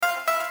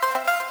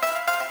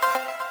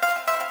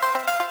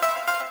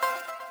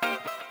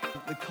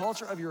The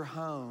culture of your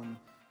home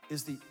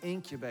is the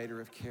incubator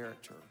of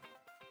character.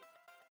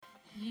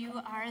 You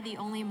are the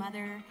only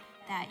mother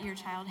that your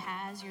child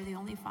has. You're the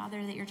only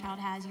father that your child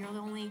has. You're the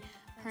only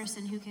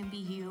person who can be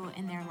you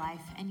in their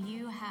life, and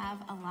you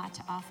have a lot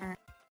to offer.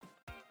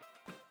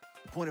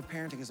 The point of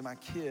parenting is that my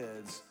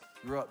kids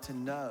grow up to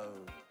know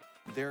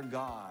their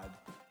God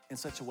in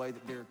such a way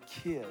that their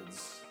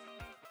kids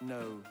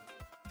know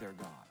their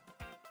God.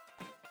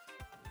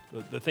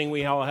 The thing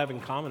we all have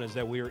in common is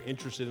that we are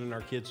interested in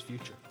our kids'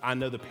 future. I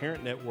know the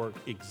Parent Network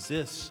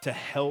exists to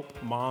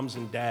help moms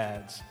and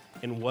dads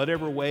in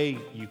whatever way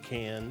you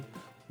can,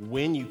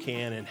 when you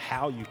can, and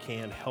how you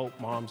can help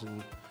moms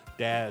and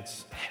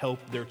dads help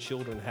their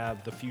children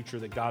have the future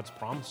that God's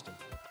promised them.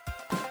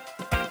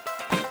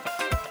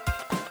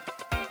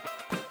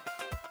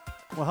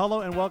 Well,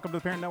 hello and welcome to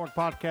the Parent Network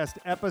Podcast,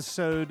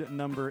 episode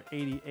number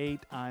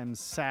 88. I'm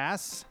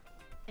Sass.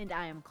 And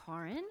I am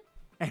Karin.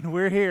 And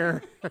we're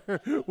here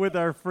with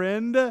our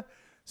friend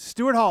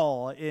Stuart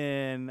Hall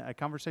in a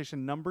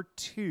conversation number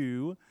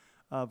 2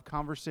 of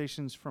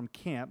Conversations from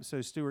Camp.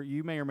 So, Stuart,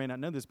 you may or may not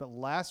know this, but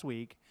last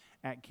week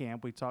at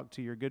camp, we talked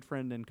to your good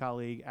friend and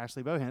colleague,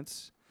 Ashley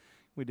Bohentz.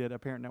 We did a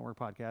Parent Network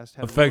podcast.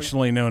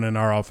 Affectionately known in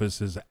our office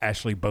as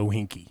Ashley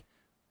Bohinky.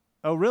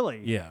 Oh,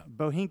 really? Yeah.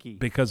 Bohinky.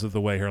 Because of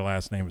the way her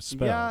last name is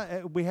spelled.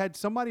 Yeah, we had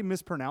somebody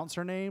mispronounce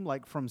her name,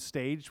 like from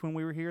stage when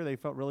we were here. They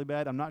felt really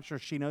bad. I'm not sure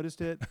she noticed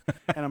it,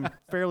 and I'm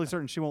fairly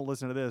certain she won't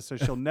listen to this, so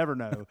she'll never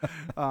know.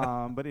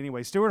 But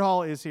anyway, Stuart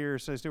Hall is here.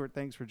 So, Stuart,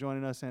 thanks for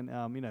joining us. And,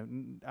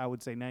 I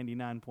would say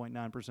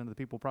 99.9% of the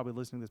people probably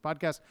listening to this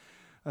podcast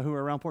who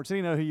are around Port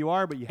City know who you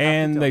are, but you have to tell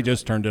And they everybody.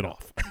 just turned it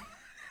off.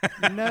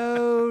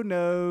 No,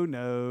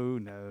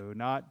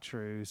 not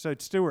true. So,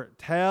 Stuart,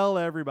 tell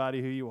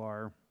everybody who you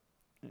are.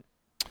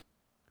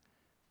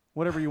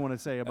 Whatever you want to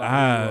say about who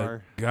you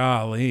are.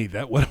 Golly,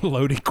 what a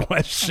loaded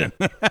question.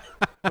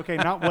 Okay,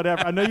 not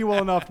whatever. I know you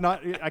well enough.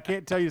 I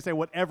can't tell you to say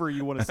whatever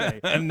you want to say.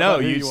 No,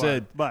 about who you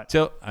said. But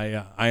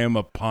I am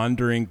a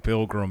pondering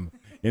pilgrim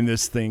in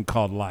this thing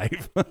called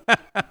life.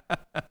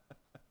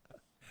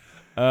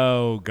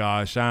 Oh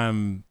gosh,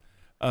 I'm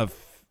a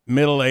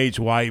middle-aged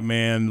white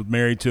man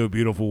married to a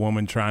beautiful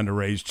woman trying to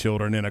raise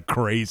children in a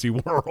crazy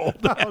world.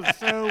 Oh,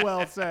 so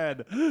well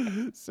said.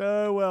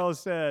 So well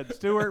said.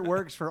 Stuart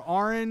works for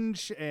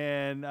Orange,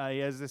 and he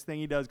has this thing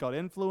he does called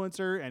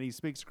Influencer, and he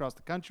speaks across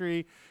the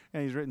country,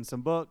 and he's written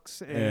some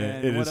books.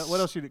 And what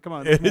else you do? Come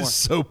on, there's It more. is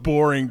so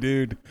boring,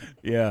 dude.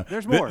 Yeah.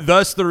 There's more.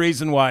 Thus the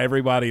reason why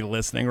everybody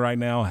listening right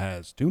now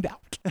has tuned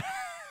out.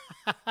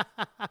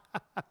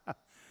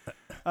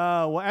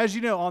 Well, as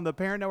you know, on the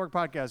Parent Network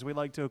podcast, we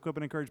like to equip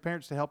and encourage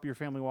parents to help your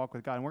family walk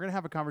with God. And we're going to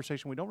have a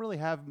conversation we don't really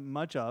have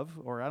much of,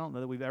 or I don't know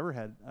that we've ever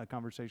had a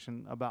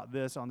conversation about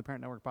this on the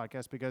Parent Network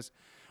podcast, because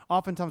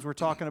oftentimes we're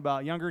talking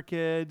about younger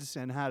kids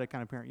and how to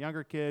kind of parent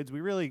younger kids.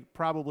 We really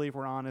probably, if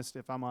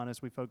I'm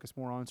honest, we focus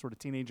more on sort of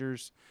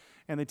teenagers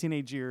and the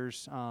teenage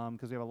years,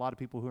 because we have a lot of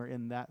people who are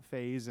in that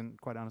phase, and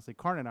quite honestly,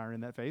 Karin and I are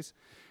in that phase.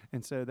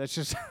 And so that's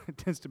just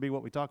tends to be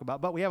what we talk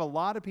about. But we have a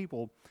lot of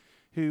people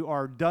who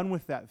are done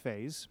with that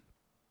phase,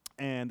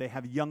 and they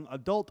have young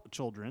adult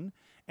children,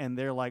 and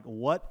they're like,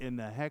 what in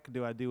the heck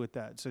do I do with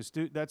that? So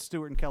that's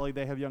Stuart and Kelly.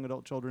 They have young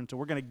adult children, so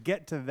we're going to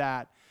get to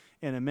that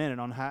in a minute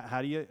on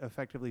how do you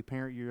effectively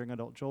parent your young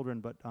adult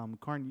children. But,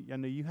 Karin, I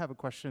know you have a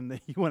question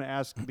that you want to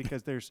ask,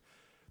 because there's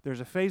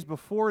a phase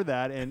before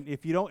that, and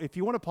if you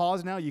want to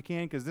pause now, you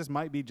can, because this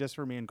might be just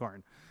for me and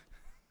Karin.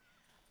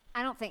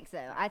 I don't think so.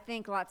 I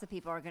think lots of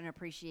people are going to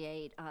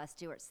appreciate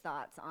Stuart's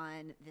thoughts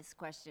on this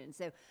question.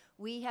 So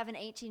we have an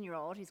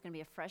 18-year-old who's going to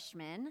be a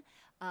freshman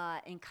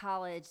in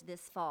college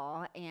this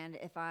fall. And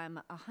if I'm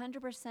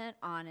 100%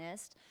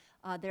 honest,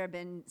 there have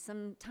been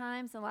some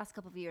times in the last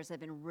couple of years that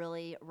have been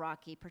really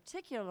rocky,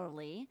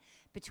 particularly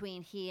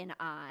between he and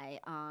I.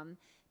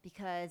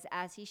 Because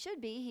as he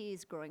should be,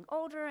 he's growing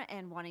older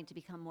and wanting to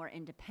become more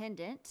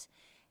independent.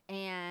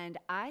 And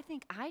I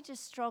think I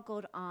just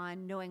struggled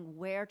on knowing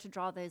where to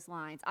draw those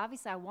lines.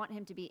 Obviously, I want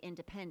him to be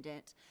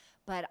independent,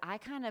 but I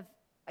kind of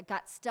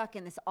got stuck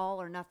in this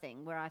all or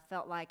nothing where I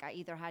felt like I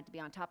either had to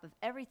be on top of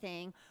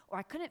everything or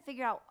I couldn't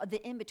figure out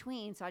the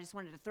in-between, so I just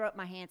wanted to throw up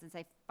my hands and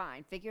say,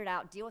 fine, figure it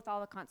out, deal with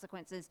all the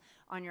consequences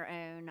on your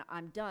own.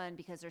 I'm done,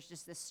 because there's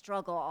just this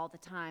struggle all the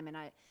time, and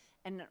I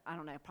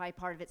don't know, probably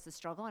part of it's the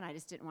struggle, and I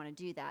just didn't want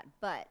to do that.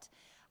 But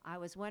I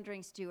was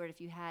wondering, Stuart,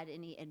 if you had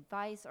any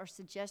advice or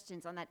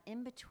suggestions on that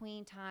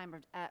in-between time,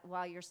 or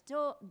while you're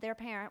still their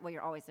parent, well,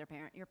 you're always their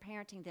parent, you're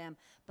parenting them,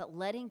 but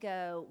letting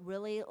go,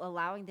 really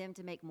allowing them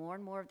to make more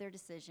and more of their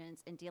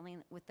decisions and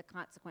dealing with the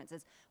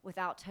consequences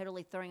without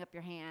totally throwing up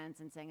your hands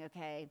and saying,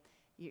 okay,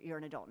 you're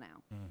an adult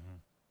now.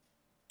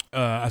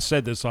 Mm-hmm. I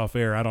said this off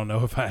air. I don't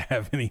know if I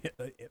have any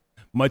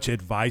much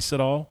advice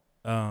at all.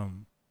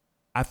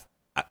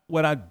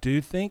 What I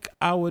do think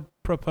I would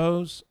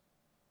propose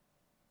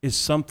is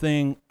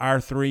something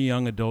our 3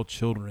 young adult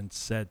children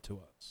said to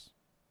us.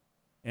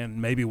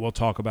 And maybe we'll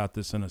talk about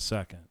this in a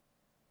second.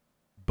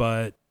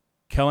 But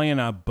Kelly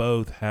and I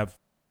both have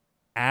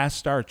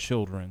asked our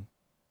children,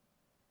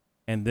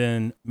 and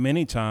then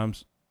many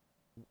times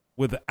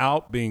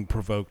without being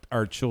provoked,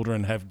 our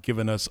children have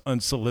given us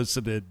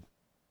unsolicited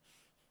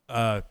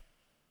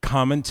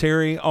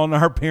commentary on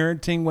our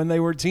parenting when they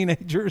were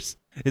teenagers.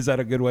 Is that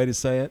a good way to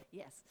say it?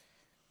 Yes.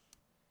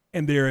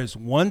 And there is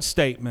one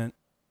statement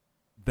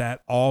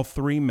that all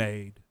three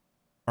made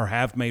or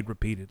have made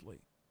repeatedly,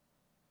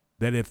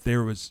 that if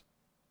there was,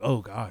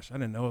 oh gosh, I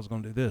didn't know I was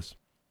going to do this.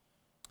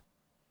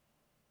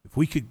 If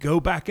we could go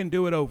back and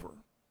do it over,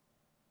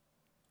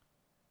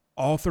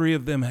 all three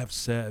of them have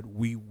said,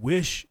 we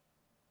wish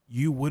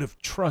you would have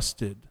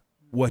trusted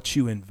what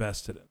you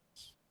invested in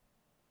us.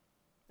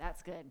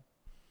 That's good.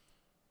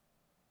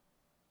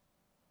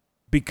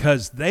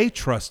 Because they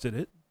trusted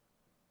it,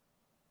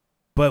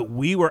 but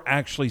we were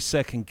actually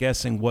second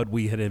guessing what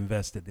we had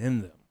invested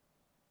in them.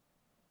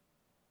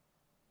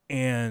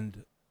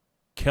 And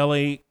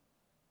Kelly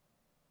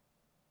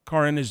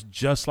Karin is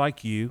just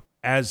like you,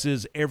 as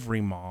is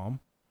every mom.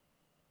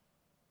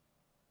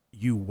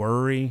 You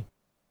worry.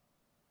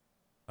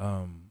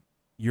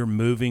 You're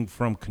moving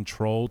from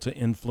control to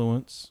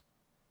influence.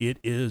 It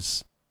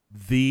is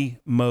the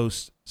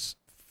most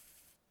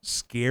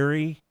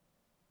scary,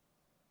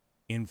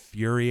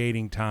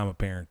 infuriating time of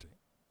parenting.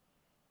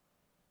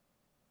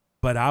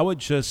 But I would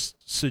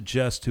just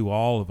suggest to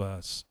all of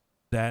us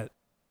that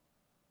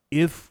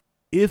if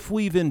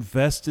we've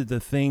invested the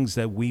things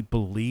that we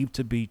believe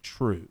to be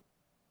true,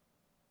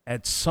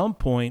 at some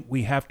point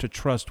we have to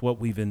trust what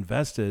we've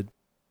invested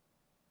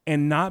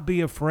and not be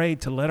afraid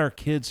to let our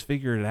kids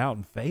figure it out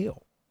and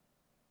fail.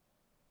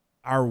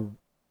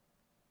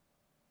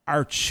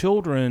 Our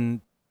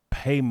children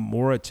pay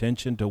more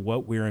attention to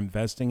what we're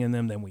investing in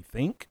them than we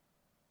think.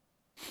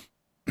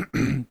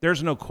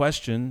 There's no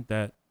question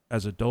that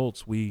as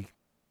adults, we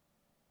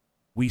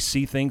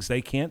see things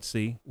they can't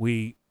see.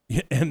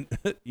 And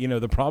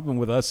the problem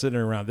with us sitting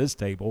around this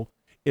table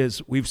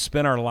is we've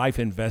spent our life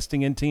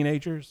investing in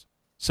teenagers.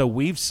 So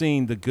we've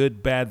seen the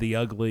good, bad, the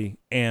ugly,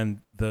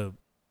 and the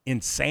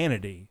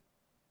insanity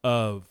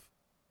of,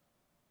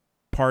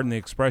 pardon the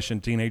expression,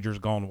 teenagers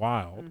gone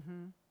wild.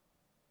 Mm-hmm.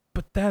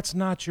 But that's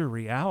not your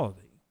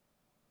reality.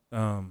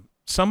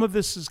 Some of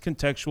this is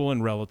contextual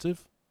and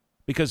relative,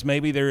 because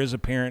maybe there is a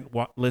parent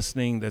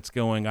listening that's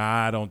going,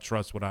 I don't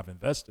trust what I've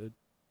invested.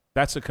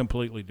 That's a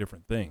completely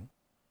different thing.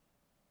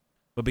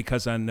 But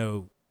because I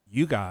know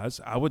you guys,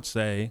 I would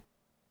say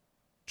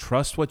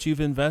trust what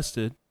you've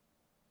invested.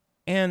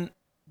 And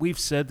we've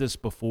said this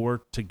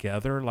before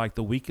together, like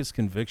the weakest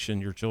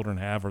conviction your children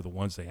have are the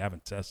ones they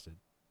haven't tested.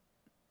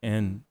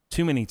 And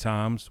too many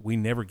times we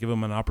never give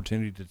them an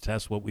opportunity to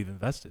test what we've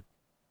invested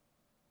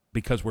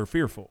because we're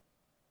fearful.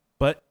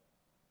 But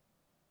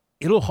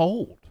it'll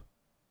hold.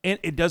 And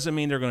it doesn't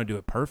mean they're going to do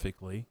it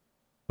perfectly.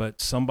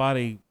 But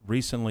somebody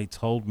recently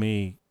told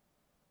me,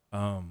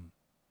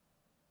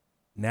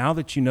 now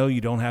that you know you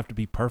don't have to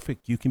be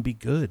perfect, you can be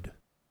good.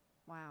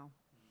 Wow.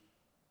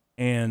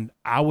 And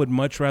I would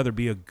much rather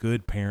be a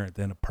good parent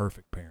than a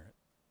perfect parent.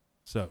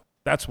 So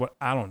that's what,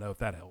 I don't know if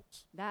that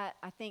helps. I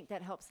think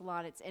that helps a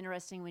lot. It's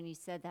interesting when you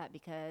said that,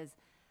 because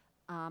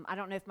I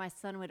don't know if my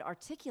son would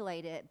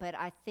articulate it, but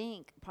I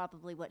think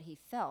probably what he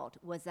felt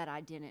was that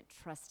I didn't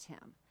trust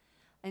him.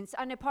 And so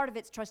I know part of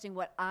it's trusting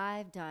what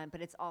I've done,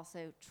 but it's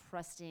also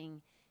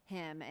trusting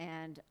him.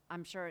 And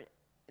I'm sure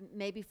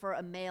maybe for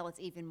a male, it's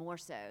even more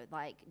so.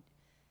 Like,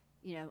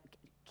 do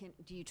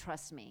you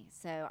trust me?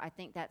 So I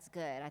think that's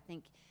good. I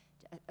think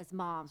as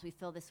moms, we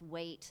feel this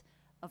weight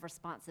of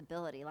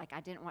responsibility. Like,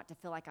 I didn't want to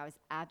feel like I was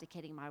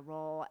abdicating my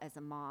role as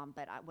a mom,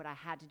 but what I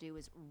had to do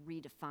was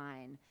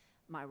redefine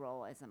my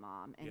role as a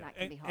mom, and that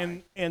can be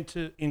hard. And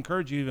to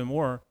encourage you even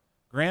more,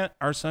 Grant,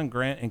 our son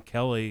Grant and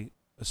Kelly,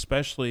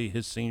 especially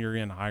his senior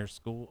year in high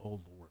school,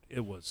 oh Lord,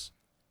 it was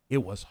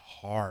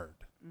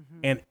hard. Mm-hmm.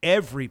 And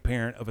every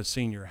parent of a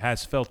senior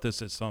has felt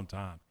this at some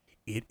time.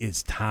 It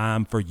is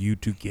time for you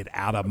to get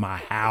out of my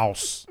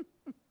house.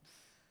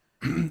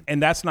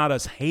 And that's not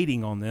us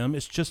hating on them.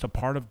 It's just a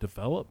part of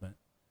development.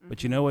 Mm-hmm.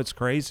 But you know what's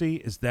crazy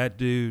is that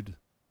dude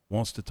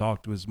wants to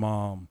talk to his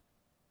mom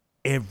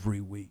every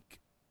week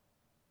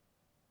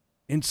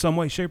in some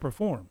way, shape, or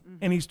form. Mm-hmm.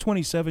 And he's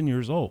 27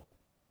 years old.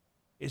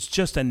 It's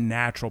just a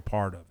natural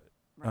part of it.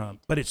 Right.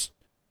 But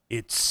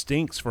it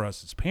stinks for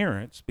us as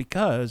parents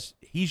because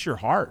he's your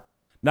heart.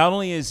 Not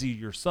only is he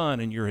your son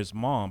and you're his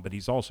mom, but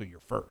he's also your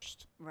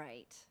first.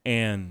 Right.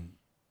 And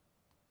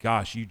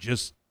gosh,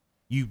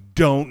 you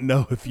don't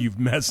know if you've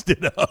messed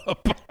it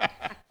up.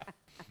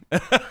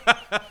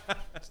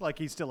 It's like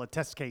he's still a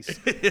test case.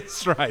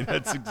 That's right.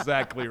 That's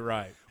exactly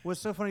right. Well,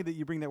 it's so funny that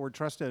you bring that word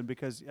trust in,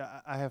 because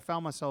I have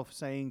found myself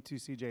saying to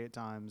CJ at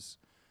times,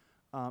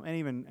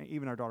 and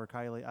even our daughter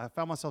Kylie, I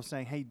found myself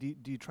saying, hey, do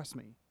you trust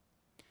me?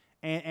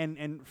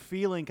 And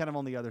feeling kind of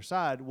on the other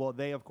side, well,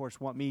 they, of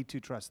course, want me to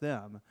trust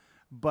them.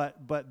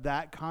 But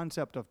that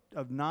concept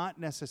of not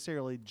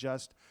necessarily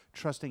just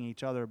trusting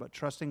each other, but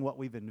trusting what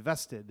we've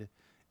invested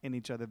in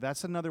each other,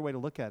 that's another way to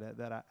look at it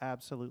that I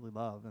absolutely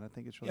love, and I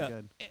think it's really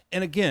good.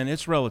 And again,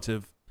 it's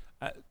relative.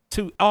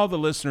 To all the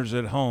listeners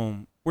at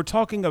home, we're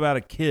talking about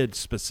a kid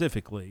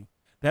specifically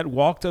that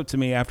walked up to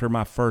me after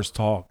my first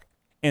talk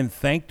and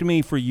thanked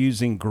me for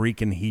using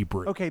Greek and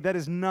Hebrew. Okay, that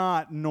is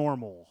not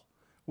normal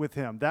with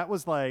him. That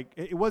was like,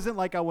 it wasn't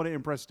like I want to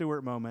impress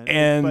Stuart moment,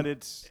 but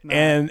it's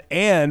not.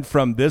 And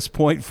from this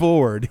point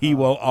forward, he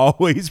will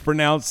always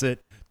pronounce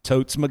it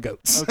totes my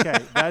goats. Okay,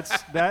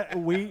 that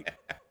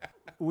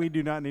we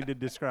do not need to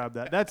describe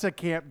that. That's a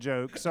camp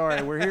joke.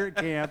 Sorry, we're here at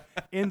camp.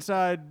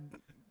 Inside.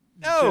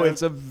 No, joke.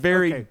 it's a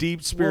very Okay.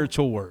 deep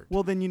spiritual word.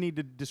 Well, then you need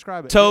to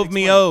describe it. Tov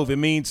me Explain. ov. It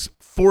means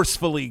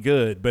forcefully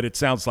good, but it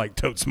sounds like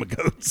totes my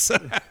goats.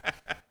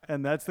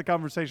 And that's the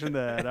conversation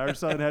that our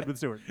son had with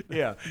Stuart.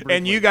 Yeah. Briefly.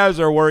 And you guys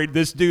are worried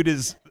this dude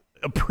is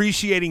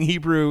appreciating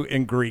Hebrew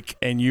and Greek,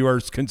 and you are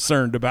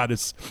concerned about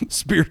his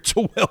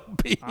spiritual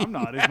well-being. I'm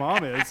not. His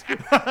mom is.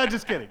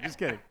 Just kidding.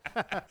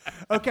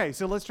 Okay,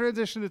 so let's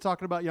transition to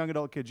talking about young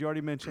adult kids. You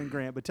already mentioned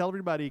Grant, but tell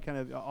everybody kind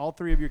of all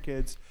three of your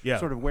kids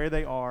sort of where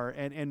they are.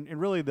 And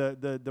really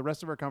the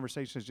rest of our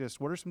conversation is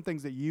just what are some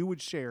things that you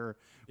would share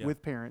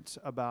with parents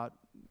about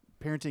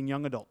parenting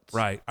young adults?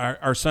 Right.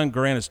 Our son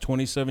Grant is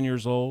 27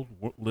 years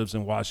old, lives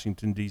in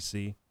Washington,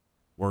 D.C.,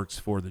 works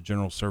for the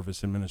General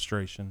Service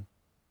Administration.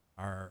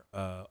 Our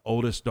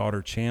oldest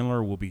daughter,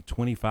 Chandler, will be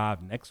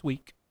 25 next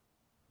week.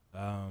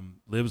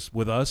 Lives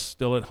with us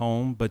still at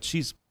home, but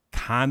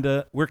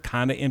we're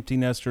kind of empty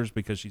nesters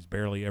because she's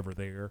barely ever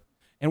there.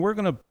 And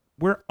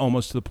we're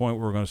almost to the point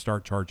where we're going to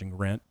start charging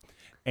rent.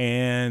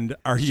 And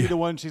are Is you she the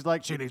one she's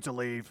like, she needs to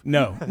leave?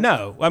 No.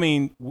 I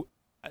mean,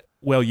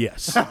 well,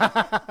 yes.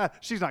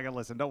 She's not going to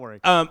listen. Don't worry.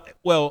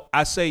 Well,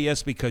 I say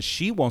yes because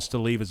she wants to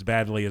leave as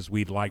badly as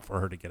we'd like for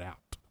her to get out.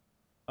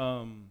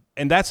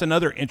 And that's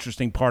another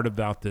interesting part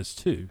about this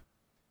too.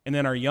 And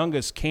then our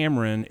youngest,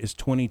 Cameron, is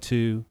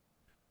 22.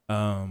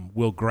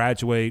 Will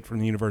graduate from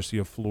the University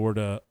of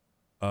Florida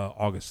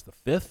August the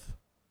 5th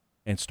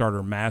and start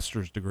her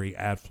master's degree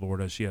at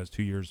Florida. She has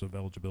 2 years of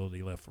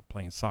eligibility left for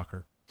playing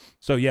soccer.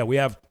 So, yeah, we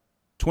have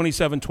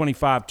 27,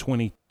 25,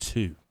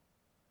 22.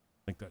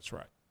 I think that's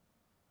right.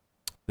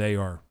 They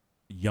are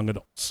young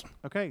adults.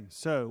 Okay,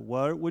 so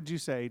what would you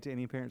say to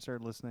any parents that are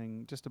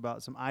listening just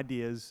about some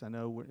ideas? I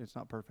know it's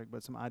not perfect,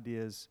 but some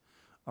ideas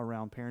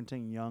around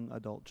parenting young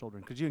adult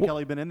children. Because you and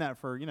Kelly have been in that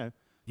for,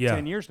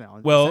 10 years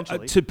now. Well,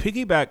 essentially. to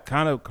piggyback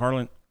kind of,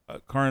 Karin,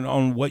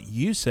 on what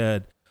you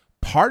said,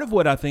 part of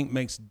what I think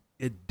makes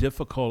it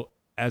difficult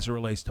as it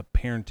relates to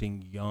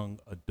parenting young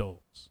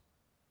adults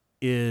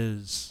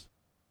is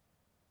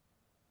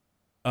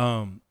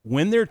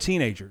when they're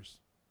teenagers,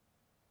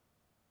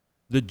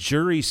 the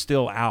jury's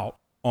still out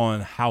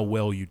on how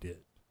well you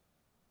did.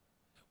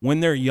 When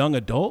they're young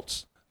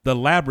adults, the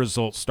lab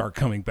results start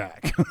coming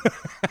back.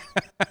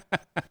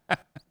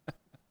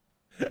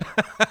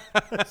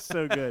 That's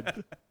so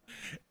good.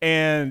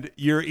 And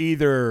you're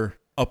either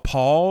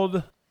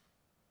appalled,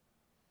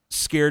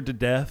 scared to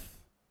death,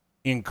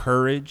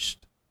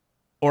 encouraged,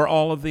 or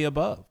all of the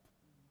above.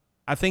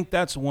 I think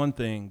that's one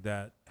thing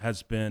that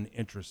has been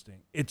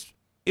interesting. It's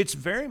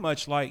very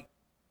much like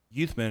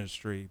youth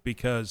ministry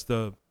because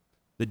the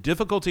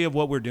difficulty of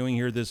what we're doing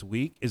here this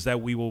week is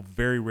that we will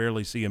very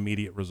rarely see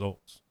immediate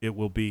results. It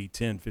will be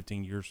 10,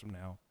 15 years from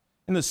now.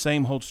 And the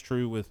same holds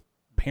true with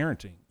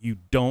parenting. You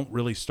don't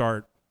really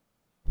start.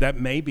 That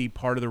may be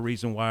part of the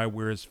reason why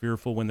we're as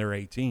fearful when they're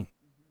 18,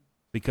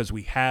 because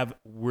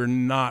we're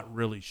not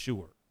really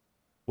sure.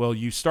 Well,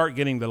 you start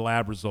getting the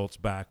lab results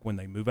back when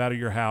they move out of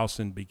your house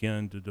and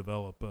begin to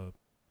develop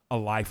a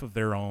life of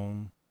their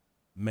own,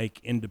 make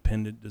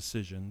independent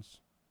decisions.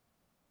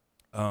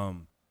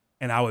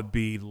 And I would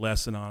be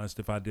less than honest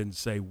if I didn't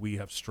say we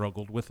have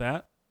struggled with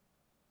that.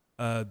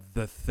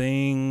 The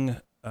thing,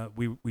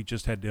 we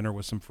just had dinner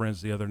with some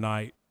friends the other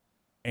night,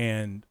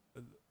 and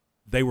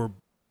they were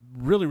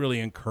really,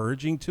 really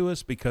encouraging to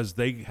us because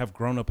they have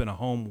grown up in a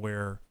home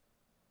where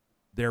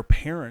their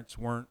parents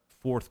weren't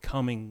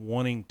forthcoming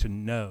wanting to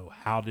know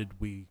how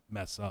did we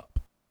mess up.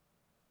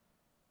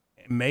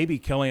 Maybe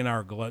Kelly and I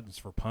are gluttons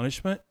for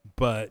punishment,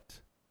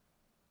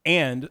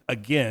 and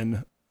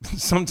again,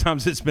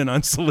 sometimes it's been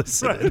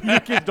unsolicited. Right. Your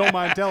kids don't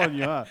mind telling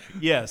you, huh?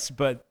 Yes,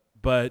 but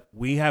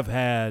we have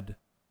had,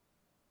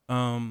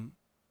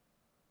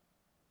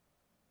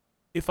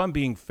 if I'm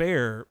being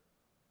fair,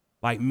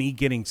 like me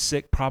getting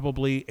sick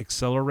probably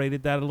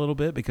accelerated that a little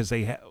bit because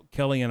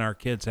Kelly and our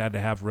kids had to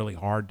have really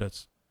hard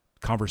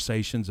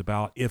conversations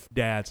about if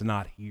dad's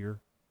not here.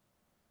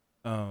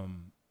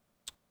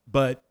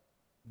 But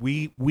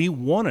we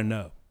want to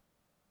know,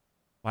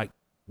 like,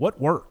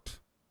 what worked,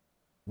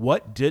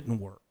 what didn't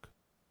work.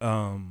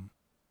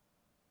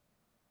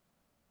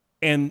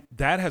 And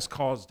that has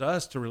caused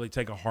us to really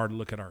take a hard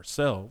look at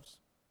ourselves,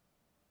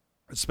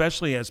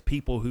 especially as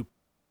people who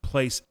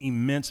place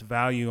immense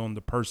value on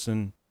the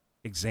person,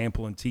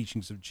 example, and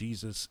teachings of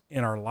Jesus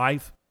in our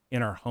life,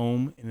 in our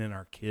home, and in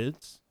our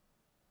kids.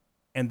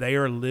 And they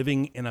are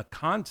living in a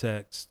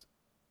context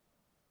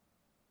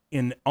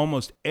in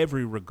almost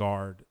every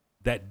regard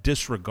that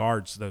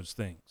disregards those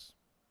things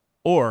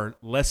or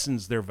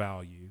lessens their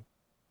value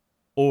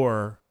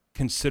or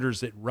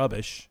considers it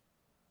rubbish.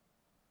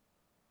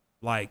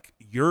 Like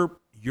your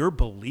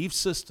belief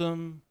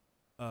system,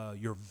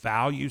 your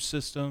value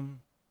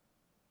system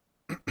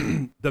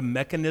the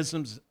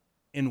mechanisms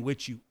in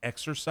which you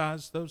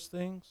exercise those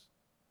things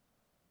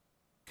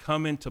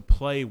come into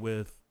play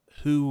with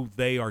who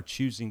they are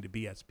choosing to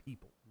be as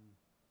people.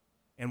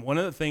 And one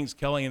of the things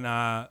Kelly and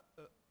our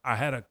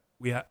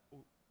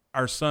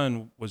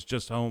son was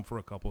just home for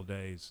a couple of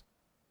days.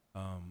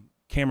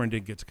 Cameron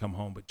didn't get to come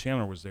home, but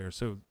Chandler was there.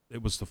 So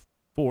it was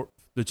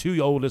the two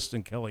oldest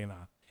and Kelly and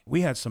I.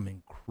 We had some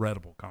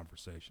incredible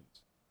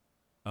conversations.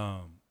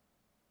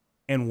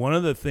 And one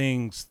of the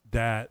things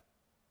that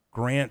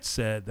Grant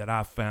said that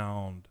I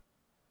found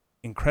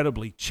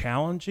incredibly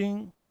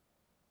challenging,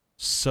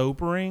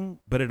 sobering,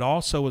 but it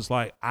also was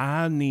like,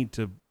 I need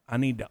to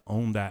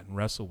own that and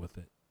wrestle with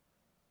it,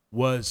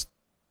 was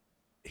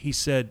he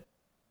said,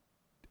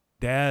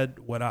 Dad,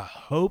 what I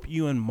hope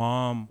you and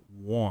Mom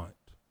want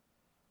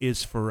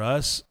is for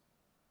us,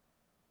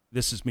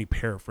 this is me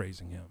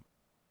paraphrasing him,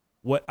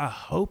 what I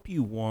hope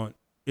you want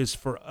is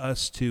for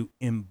us to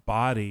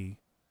embody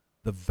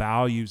the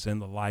values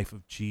and the life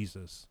of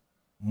Jesus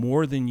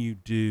more than you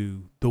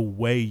do the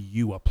way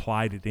you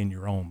applied it in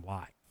your own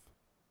life.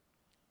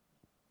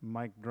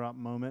 Mic drop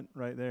moment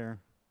right there.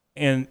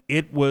 And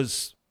it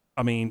was,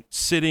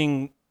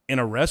 sitting in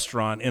a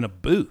restaurant in a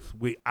booth,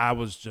 I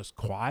was just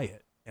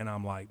quiet. And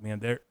I'm like, man,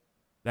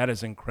 that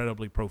is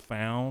incredibly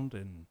profound,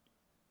 and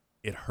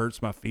it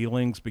hurts my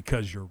feelings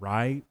because you're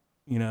right,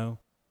 you know.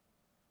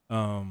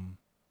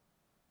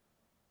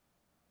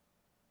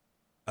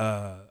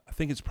 I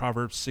think it's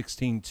Proverbs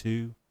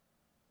 16:2.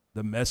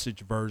 The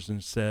Message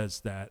version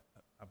says that,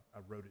 I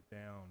wrote it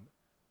down,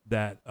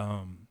 that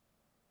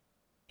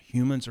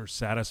humans are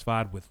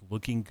satisfied with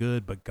looking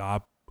good, but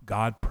God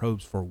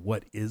probes for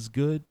what is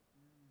good.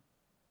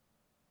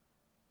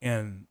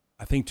 And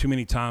I think too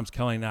many times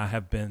Kelly and I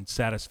have been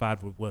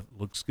satisfied with what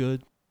looks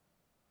good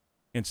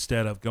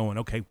instead of going,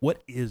 okay,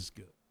 what is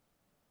good?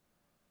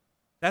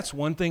 That's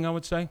one thing I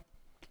would say.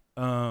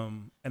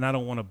 And I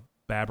don't want to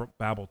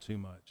babble too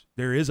much.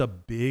 There is a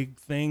big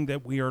thing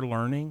that we are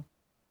learning.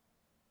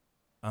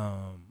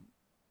 And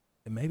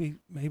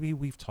maybe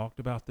we've talked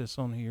about this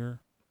on here.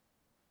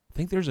 I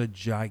think there's a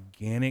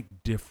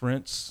gigantic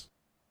difference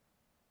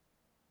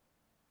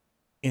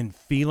in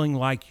feeling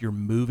like you're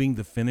moving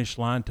the finish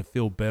line to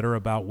feel better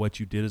about what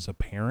you did as a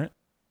parent.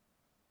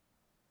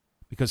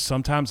 Because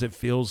sometimes it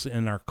feels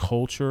in our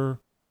culture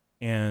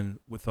and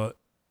with a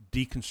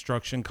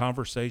deconstruction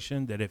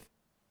conversation that if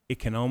it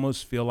can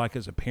almost feel like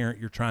as a parent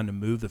you're trying to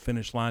move the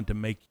finish line to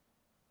make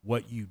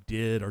what you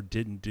did or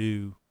didn't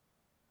do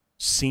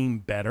seem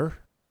better.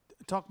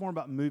 Talk more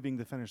about moving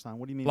the finish line.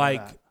 What do you mean by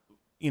that?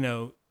 You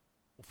know,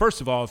 first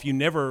of all, if you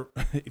never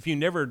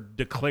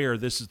declare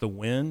this is the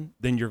win,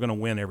 then you're going to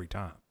win every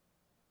time.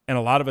 And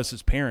a lot of us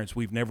as parents,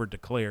 we've never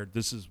declared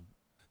this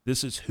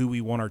is who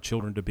we want our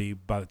children to be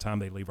by the time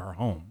they leave our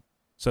home.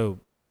 So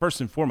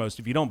first and foremost,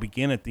 if you don't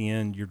begin at the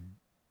end,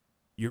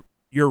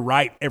 you're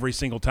right every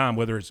single time,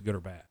 whether it's good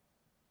or bad.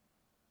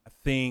 I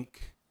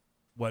think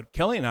what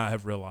Kelly and I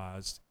have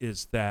realized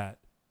is that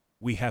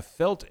we have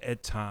felt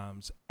at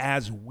times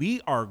as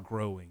we are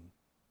growing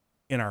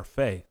in our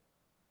faith,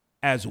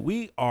 as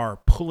we are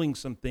pulling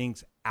some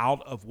things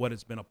out of what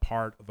has been a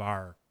part of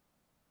our,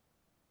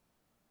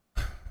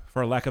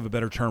 for lack of a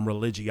better term,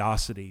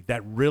 religiosity,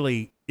 that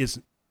really is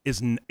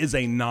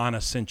a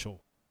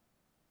non-essential.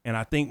 And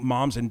I think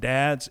moms and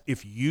dads,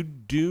 if you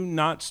do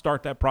not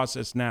start that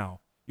process now,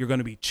 you're going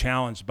to be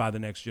challenged by the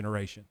next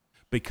generation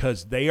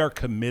because they are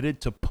committed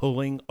to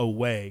pulling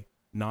away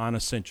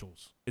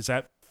non-essentials. Is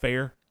that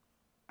fair?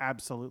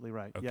 Absolutely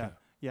right. Okay.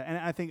 Yeah. And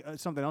I think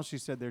something else you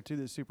said there too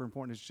that's super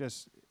important is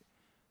just,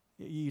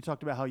 you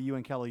talked about how you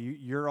and Kelly,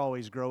 you're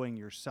always growing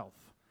yourself.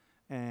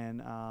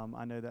 And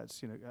I know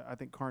that's, I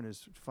think Karn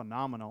is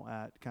phenomenal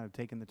at kind of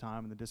taking the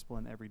time and the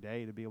discipline every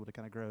day to be able to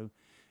kind of grow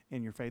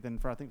in your faith. And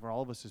I think for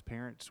all of us as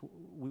parents,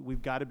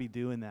 we've got to be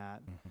doing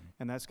that. Mm-hmm.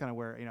 And that's kind of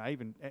where,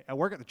 I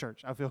work at the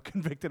church. I feel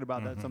convicted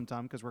about that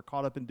sometimes because we're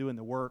caught up in doing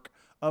the work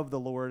of the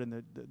Lord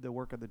and the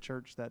work of the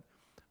church that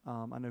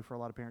I know for a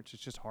lot of parents,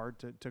 it's just hard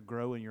to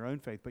grow in your own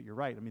faith. But you're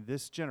right. I mean,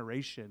 this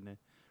generation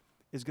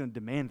is going to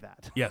demand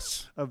that.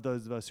 Yes. Of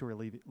those of us who are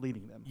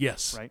leading them.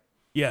 Yes. Right?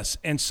 Yes.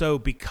 And so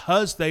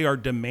because they are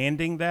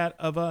demanding that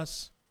of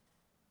us,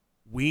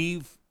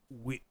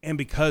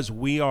 because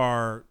we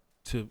are,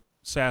 to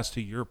Sass,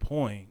 to your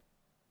point,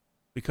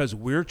 because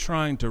we're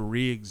trying to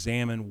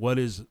re-examine what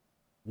is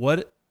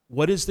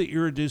the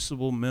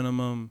irreducible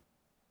minimum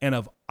and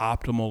of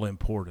optimal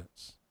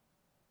importance,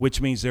 which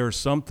means there are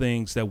some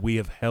things that we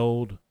have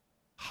held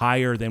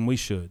higher than we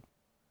should.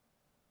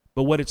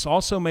 But what it's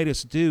also made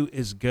us do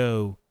is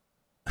go,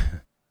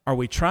 are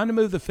we trying to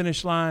move the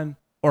finish line,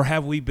 or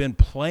have we been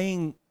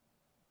playing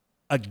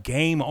a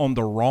game on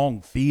the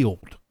wrong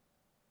field?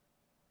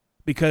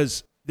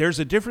 Because there's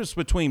a difference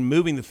between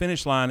moving the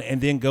finish line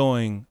and then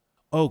going,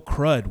 oh,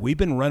 crud, we've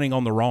been running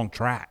on the wrong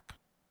track.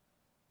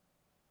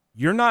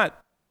 You're not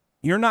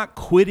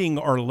quitting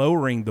or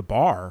lowering the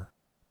bar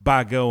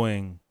by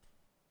going,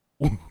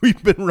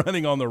 we've been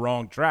running on the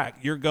wrong track.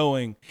 You're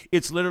going,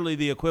 it's literally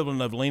the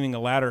equivalent of leaning a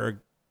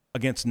ladder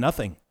against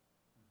nothing.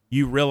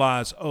 you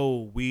realize,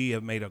 oh, we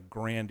have made a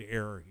grand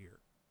error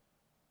here.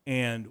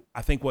 And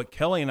I think what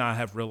Kelly and I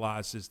have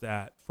realized is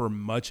that for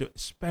much of,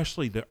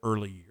 especially the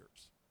early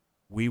years,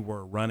 we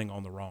were running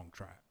on the wrong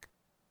track.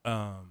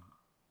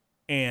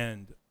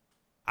 And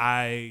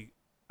I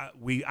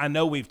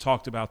know we've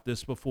talked about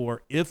this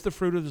before. If the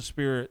fruit of the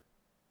Spirit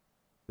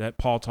that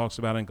Paul talks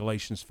about in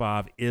Galatians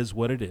 5 is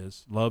what it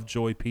is, love,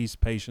 joy, peace,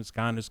 patience,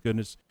 kindness,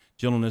 goodness,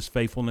 gentleness,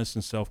 faithfulness,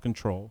 and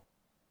self-control,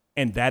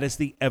 and that is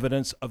the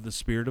evidence of the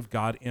Spirit of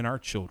God in our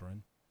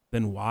children,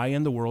 then why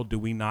in the world do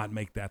we not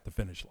make that the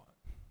finish line?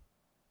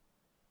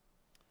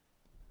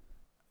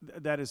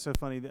 That is so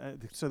funny.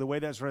 So the way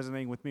that's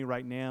resonating with me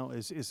right now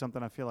is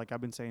something I feel like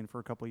I've been saying for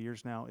a couple of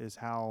years now, is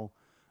how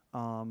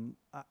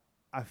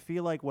I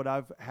feel like what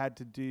I've had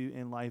to do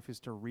in life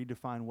is to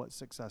redefine what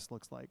success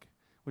looks like,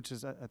 which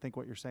is, I think,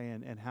 what you're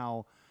saying, and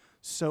how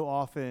so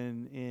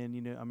often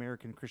in,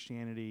 American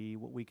Christianity,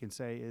 what we can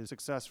say is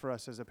success for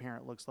us as a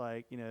parent looks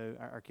like,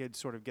 our kids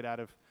sort of get out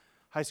of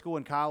high school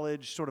and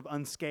college sort of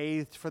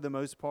unscathed for the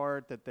most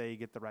part, that they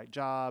get the right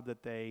job,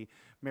 that they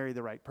marry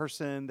the right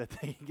person, that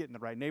they get in the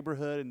right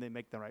neighborhood, and they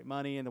make the right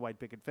money and the white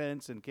picket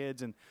fence and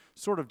kids, and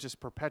sort of just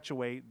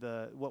perpetuate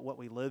what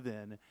we live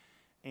in.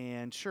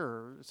 And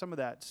sure, some of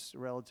that's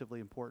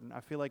relatively important. I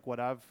feel like what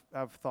I've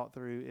thought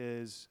through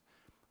is,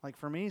 like,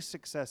 for me,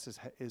 success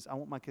is I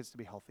want my kids to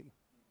be healthy.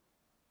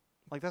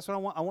 Like, that's what I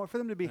want. I want for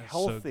them to be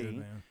healthy. So good,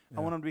 man. Yeah.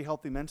 I want them to be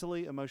healthy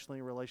mentally,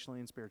 emotionally, relationally,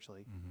 and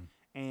spiritually.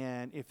 Mm-hmm.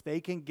 And if they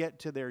can get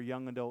to their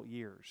young adult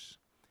years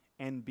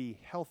and be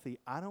healthy,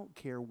 I don't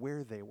care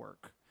where they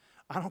work.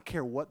 I don't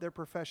care what their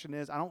profession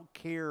is. I don't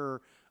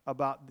care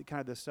about the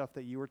kind of the stuff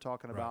that you were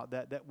talking about,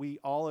 that we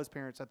all as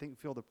parents, I think,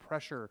 feel the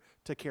pressure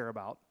to care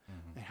about,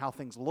 and how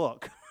things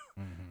look.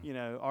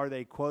 Are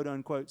they quote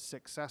unquote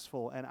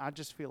successful? And I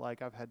just feel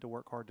like I've had to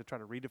work hard to try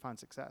to redefine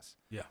success.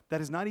 Yeah.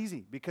 That is not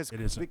easy, because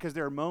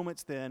there are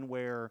moments then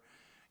where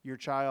your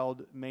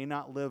child may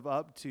not live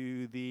up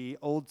to the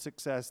old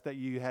success that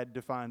you had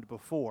defined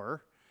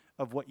before,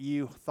 of what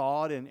you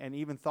thought and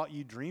even thought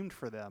you dreamed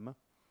for them,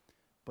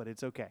 but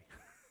it's okay.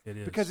 It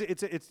is. Because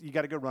it's you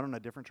got to go run on a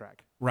different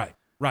track. Right.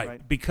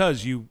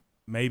 Because you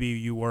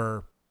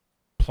were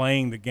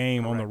playing the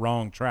game on the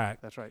wrong track.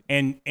 That's right.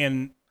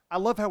 And I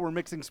love how we're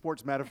mixing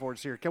sports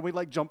metaphors here. Can we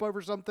jump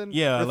over something?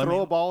 Yeah.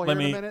 Throw a ball here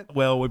in a minute?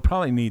 Well, we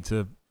probably need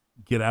to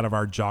get out of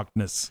our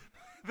jockness.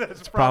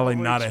 That's probably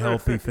not true. A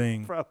healthy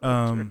thing.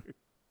 True.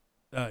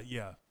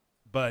 Yeah.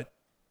 But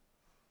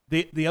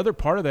the other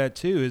part of that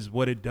too is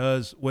what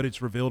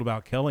it's revealed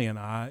about Kelly and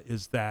I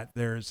is that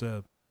there's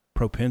a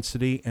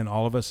propensity in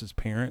all of us as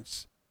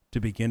parents to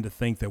begin to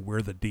think that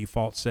we're the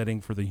default setting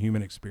for the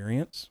human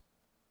experience.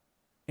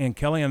 And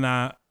Kelly and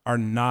I are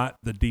not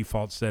the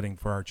default setting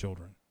for our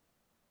children.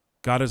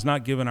 God has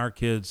not given our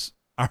kids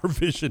our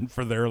vision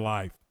for their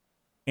life,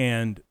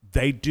 and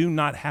they do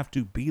not have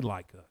to be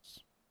like us.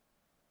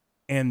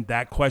 And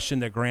that question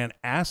that Grant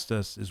asked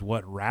us is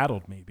what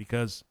rattled me,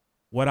 because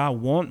what I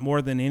want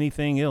more than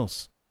anything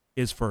else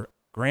is for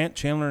Grant,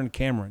 Chandler, and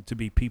Cameron to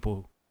be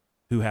people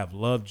who have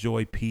love,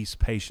 joy, peace,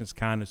 patience,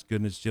 kindness,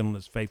 goodness,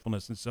 gentleness,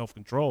 faithfulness, and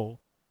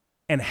self-control.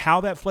 And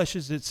how that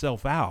fleshes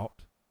itself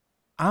out,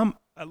 I'm,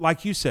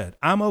 like you said,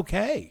 I'm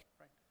okay.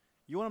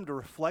 You want them to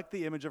reflect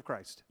the image of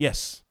Christ.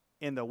 Yes.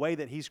 In the way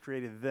that he's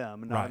created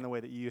them, not in the way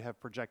that you have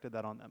projected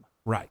that on them.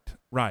 Right.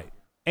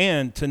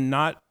 And to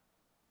not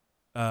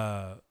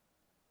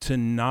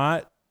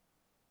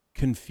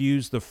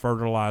confuse the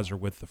fertilizer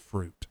with the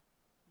fruit.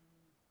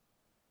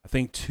 I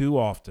think too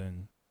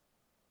often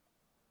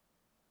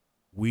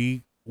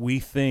we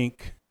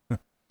think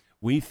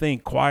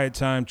quiet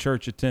time,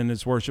 church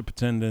attendance, worship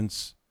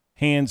attendance,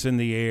 hands in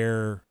the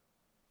air,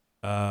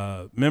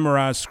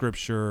 memorize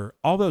scripture,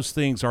 all those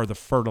things are the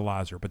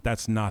fertilizer, but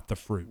that's not the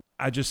fruit.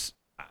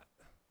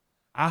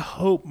 I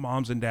hope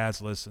moms and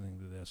dads listening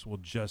to this will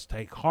just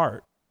take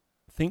heart.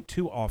 I think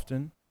too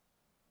often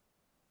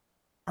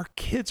our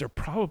kids are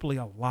probably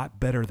a lot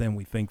better than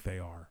we think they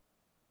are.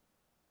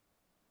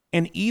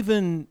 And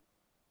even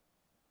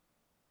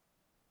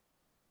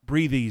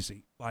breathe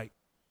easy, like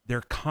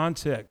their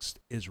context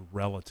is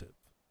relative.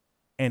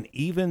 And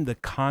even the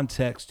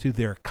context to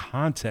their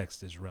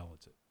context is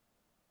relative.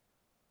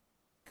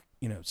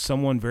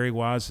 Someone very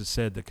wise has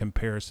said that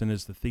comparison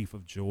is the thief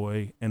of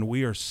joy, and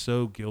we are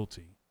so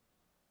guilty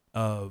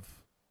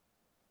of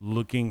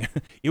looking.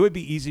 It would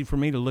be easy for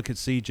me to look at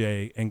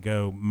CJ and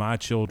go, my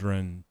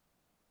children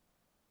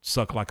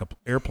suck like an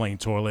airplane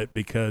toilet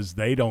because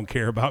they don't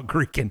care about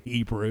Greek and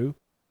Hebrew.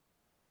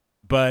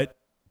 But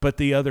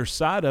the other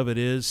side of it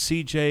is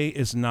CJ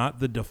is not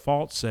the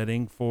default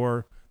setting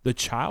for the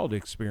child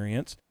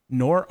experience,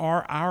 nor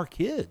are our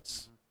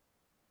kids.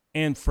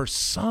 And for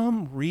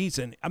some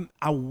reason,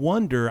 I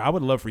wonder, I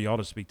would love for y'all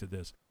to speak to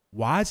this.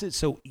 Why is it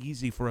so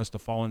easy for us to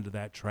fall into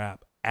that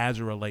trap as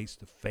it relates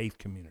to faith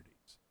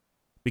communities?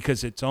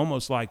 Because it's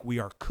almost like we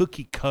are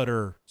cookie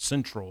cutter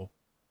central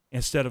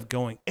instead of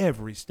going,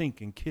 every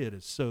stinking kid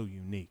is so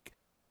unique.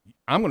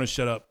 I'm going to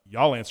shut up.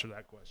 Y'all answer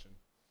that question.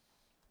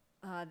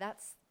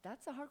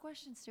 That's a hard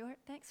question, Stuart.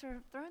 Thanks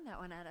for throwing that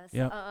one at us.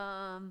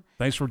 Yeah.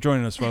 Thanks for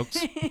joining us, folks.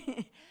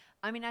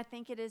 I mean, I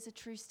think it is a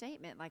true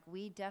statement. Like,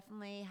 we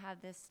definitely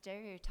have this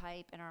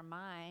stereotype in our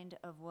mind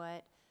of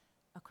what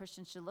a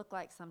Christian should look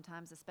like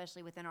sometimes,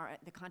 especially within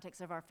the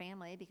context of our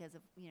family, because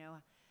of,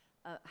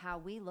 how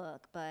we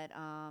look. But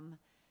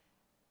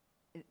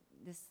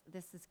this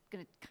is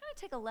going to kind of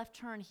take a left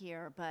turn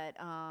here, but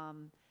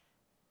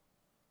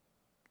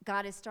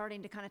God is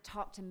starting to kind of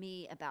talk to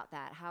me about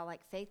that, how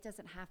like faith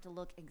doesn't have to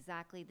look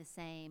exactly the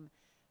same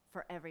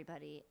for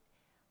everybody.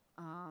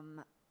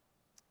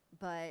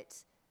 But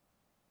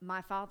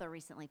my father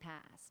recently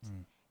passed,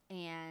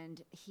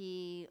 and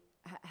he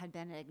had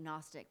been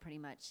agnostic pretty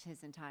much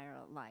his entire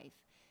life.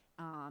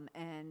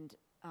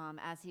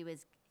 As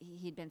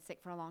he'd been sick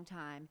for a long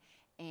time,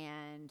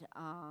 and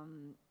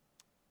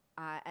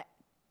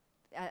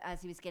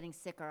as he was getting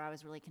sicker, I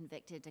was really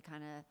convicted to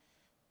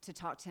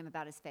talk to him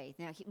about his faith.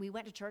 Now, we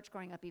went to church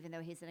growing up, even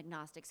though he's an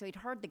agnostic, so he'd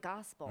heard the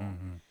gospel.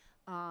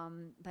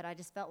 But I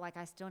just felt like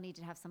I still needed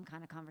to have some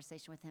kind of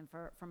conversation with him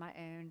for my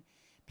own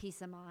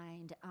peace of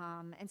mind.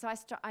 And so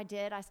I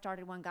did. I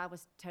started when God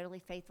was totally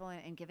faithful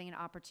and giving an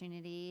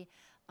opportunity.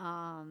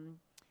 And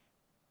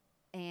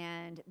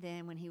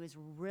then when he was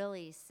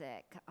really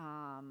sick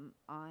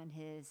on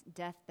his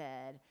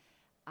deathbed,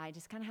 I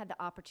just kind of had the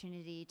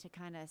opportunity to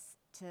kind of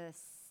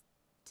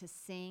to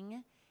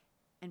sing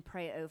and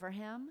pray over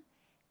him.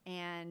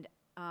 And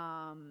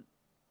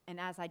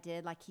as I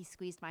did, like, he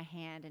squeezed my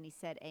hand and he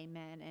said,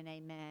 "Amen and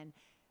amen."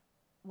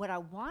 What I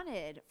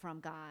wanted from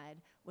God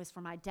was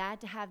for my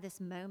dad to have this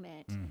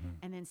moment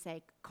and then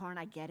say, "Karn,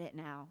 I get it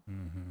now.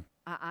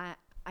 I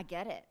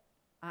get it.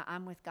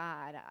 I'm with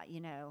God.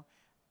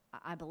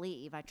 I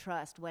believe, I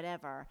trust,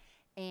 whatever."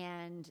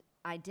 And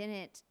I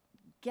didn't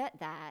get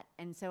that.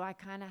 And so I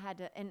kind of had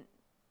to, and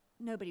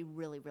nobody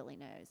really, really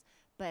knows.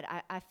 But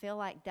I feel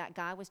like that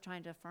guy was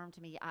trying to affirm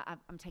to me,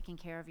 I'm taking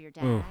care of your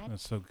dad. Oh,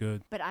 that's so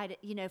good. But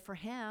for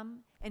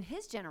him and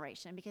his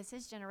generation, because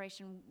his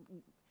generation,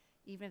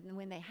 even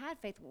when they had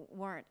faith,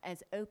 weren't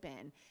as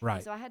open. Right.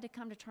 And so I had to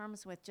come to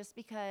terms with, just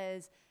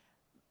because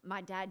my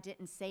dad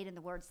didn't say it in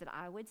the words that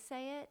I would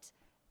say it,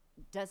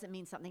 doesn't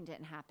mean something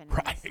didn't happen in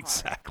his heart.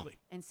 Exactly.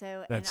 And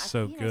so that's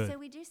so good. So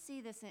we do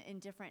see this in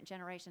different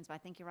generations, but I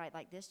think you're right.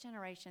 Like, this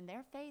generation,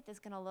 their faith is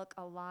going to look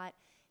a lot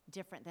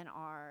different than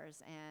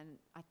ours. And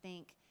I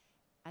think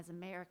as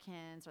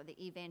Americans or the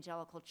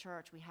evangelical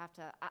church, we have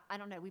to, I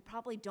don't know, we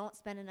probably don't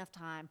spend enough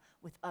time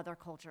with other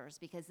cultures,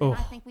 because then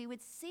I think we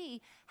would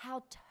see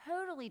how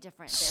totally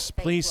different their faith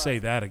Please was, say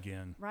that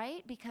again.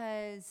 right?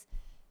 Because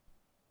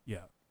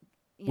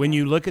when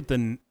you look at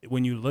the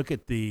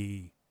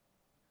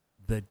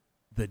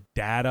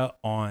data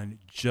on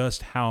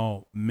just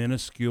how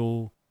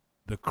minuscule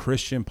the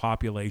Christian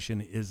population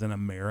is in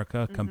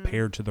America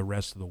compared to the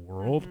rest of the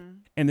world,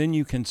 and then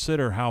you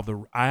consider how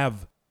I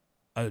have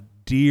a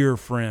dear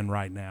friend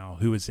right now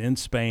who is in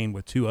Spain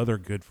with two other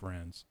good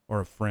friends, or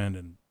a friend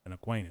and an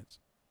acquaintance,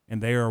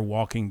 and they are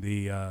walking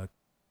the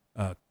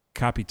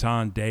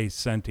Capitan de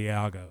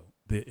Santiago.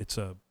 It's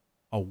a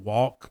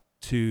walk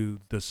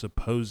to the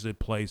supposed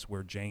place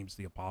where James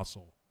the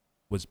Apostle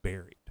was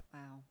buried.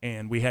 wow.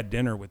 And we had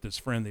dinner with this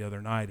friend the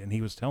other night, and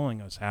he was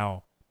telling us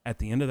how at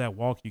the end of that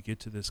walk, you get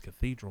to this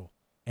cathedral,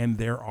 and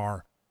there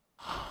are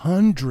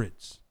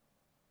hundreds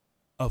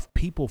of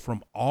people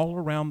from all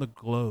around the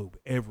globe,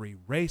 every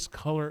race,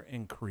 color,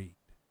 and creed,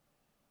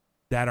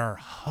 that are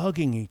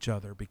hugging each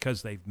other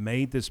because they've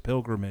made this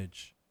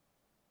pilgrimage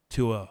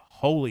to a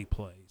holy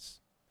place.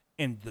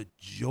 And the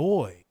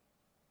joy,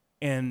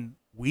 and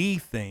we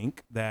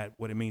think that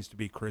what it means to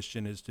be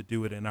Christian is to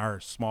do it in our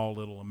small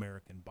little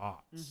American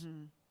box.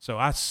 So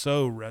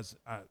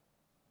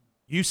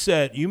you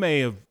said you may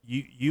have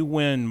you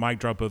win mic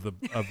drop of the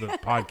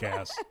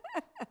podcast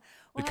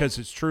because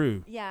it's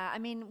true. Yeah, I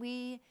mean,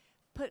 we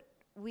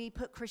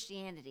put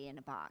Christianity in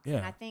a box, Yeah.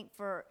 and I think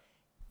for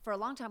a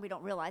long time we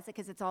don't realize it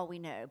because it's all we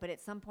know. But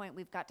at some point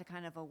we've got to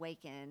kind of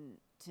awaken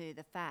to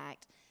the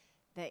fact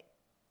that,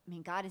 I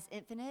mean, God is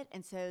infinite,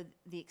 and so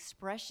the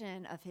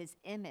expression of His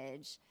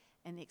image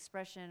and the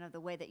expression of the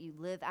way that you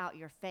live out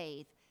your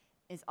faith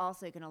is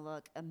also going to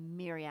look a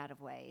myriad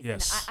of ways.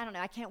 Yes. And I don't know.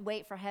 I can't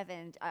wait for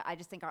heaven. I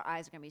just think our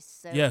eyes are going to be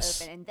so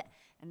Yes. open,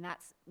 and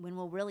that's when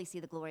we'll really see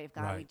the glory of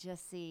God. Right. We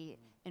just see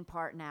in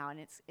part now, and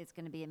it's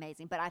going to be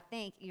amazing. But I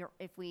think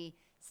if we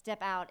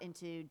step out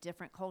into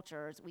different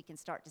cultures, we can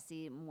start to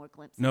see more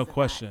glimpses. No of that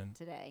question.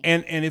 today.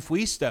 And if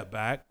we step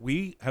back,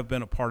 we have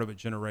been a part of a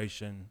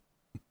generation.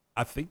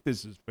 I think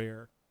this is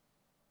fair.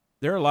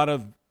 There are a lot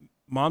of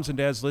moms and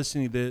dads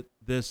listening to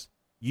this.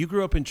 You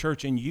grew up in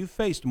church, and you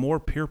faced more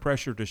peer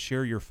pressure to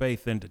share your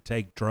faith than to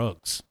take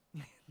drugs.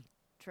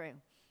 True.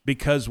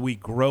 Because we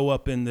grow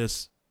up in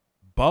this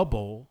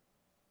bubble,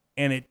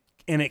 and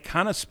it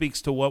kind of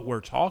speaks to what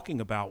we're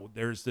talking about.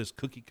 There's this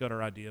cookie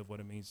cutter idea of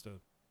what it means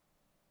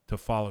to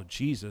follow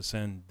Jesus,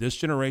 and this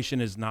generation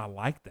is not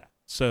like that.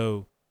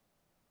 So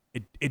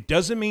it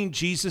doesn't mean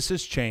Jesus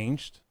has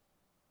changed.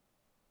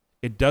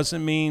 It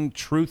doesn't mean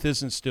truth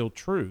isn't still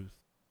truth.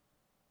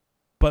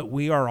 But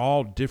we are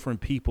all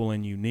different people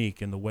and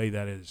unique, and the way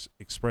that it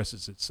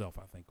expresses itself,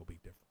 I think, will be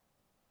different.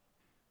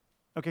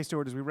 Okay,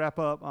 Stuart, as we wrap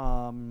up,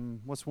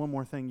 what's one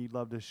more thing you'd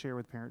love to share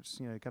with parents,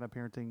 kind of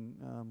parenting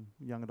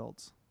young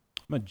adults?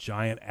 I'm a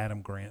giant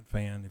Adam Grant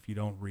fan. If you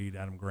don't read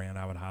Adam Grant,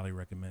 I would highly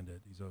recommend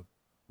it. He's a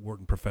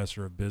Wharton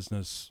professor of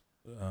business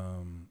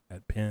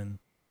at Penn,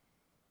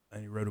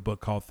 and he wrote a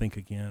book called Think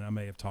Again. I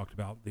may have talked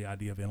about the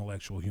idea of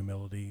intellectual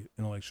humility.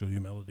 Intellectual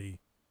humility,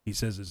 he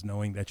says, is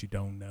knowing that you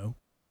don't know.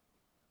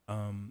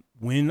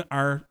 When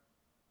our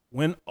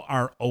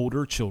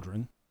older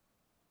children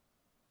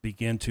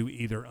begin to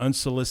either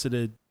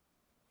unsolicited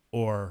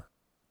or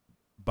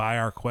by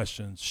our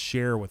questions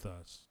share with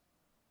us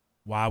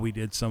why we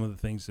did some of the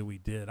things that we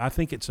did, I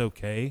think it's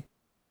okay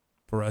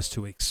for us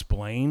to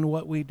explain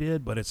what we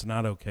did, but it's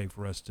not okay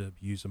for us to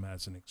use them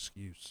as an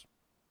excuse.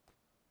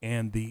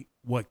 And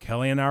what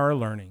Kelly and I are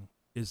learning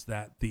is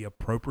that the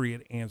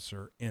appropriate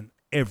answer in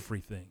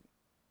everything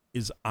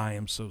is, I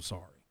am so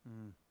sorry.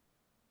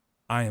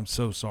 I am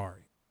so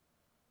sorry.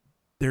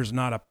 There's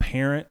not a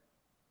parent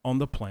on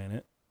the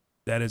planet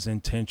that is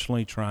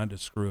intentionally trying to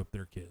screw up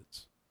their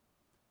kids.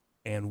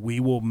 And we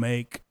will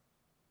make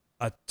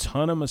a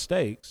ton of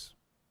mistakes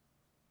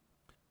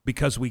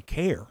because we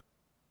care.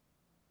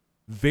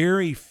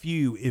 Very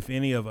few, if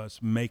any of us,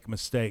 make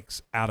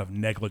mistakes out of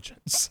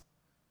negligence.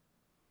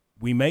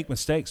 We make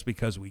mistakes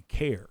because we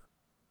care.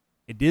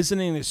 It isn't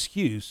an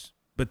excuse,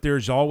 but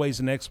there's always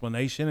an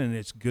explanation, and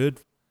it's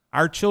good.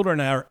 Our children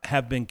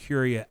have been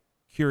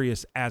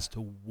curious as to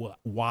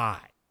why,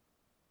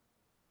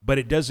 but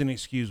it doesn't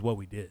excuse what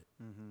we did,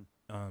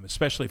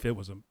 especially if it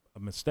was a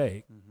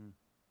mistake.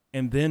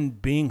 And then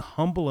being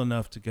humble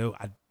enough to go,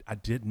 I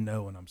didn't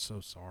know, and I'm so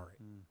sorry.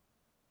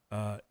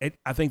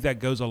 I think that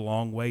goes a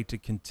long way to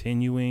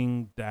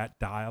continuing that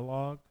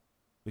dialogue,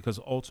 because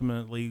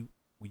ultimately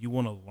you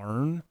want to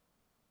learn,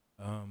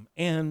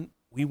 and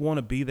we want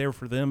to be there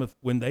for them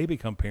when they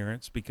become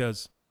parents,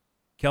 because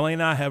Kelly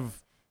and I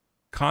have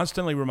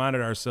constantly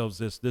reminded ourselves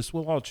this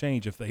will all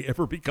change if they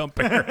ever become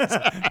parents.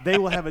 They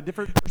will have a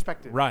different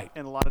perspective, right,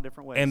 in a lot of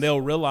different ways, and they'll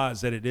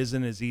realize that it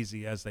isn't as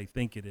easy as they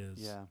think it is.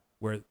 Yeah.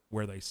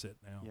 Where they sit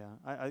now.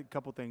 Yeah, a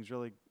couple things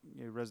really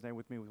resonate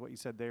with me with what you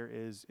said there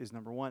is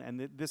number one,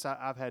 and this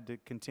I've had to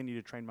continue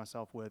to train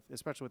myself with,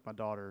 especially with my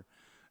daughter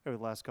over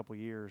the last couple of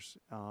years,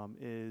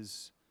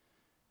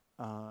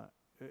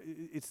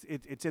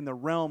 it's in the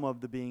realm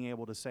of the being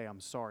able to say I'm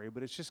sorry,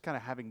 but it's just kind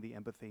of having the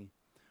empathy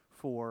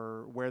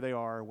for where they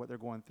are, what they're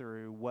going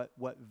through, what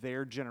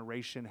their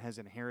generation has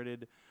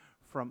inherited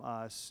from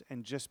us,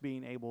 and just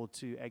being able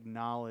to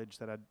acknowledge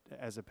that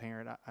as a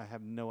parent, I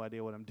have no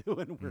idea what I'm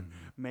doing. We're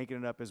making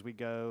it up as we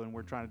go, and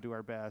we're trying to do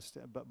our best.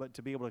 But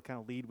to be able to kind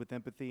of lead with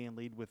empathy and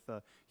lead with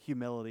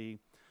humility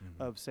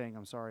of saying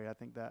I'm sorry, I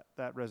think that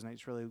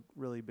resonates really,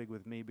 really big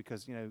with me,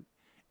 because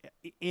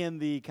in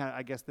the kind of,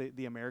 I guess,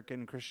 the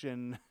American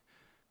Christian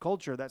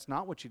culture, that's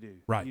not what you do.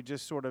 Right. You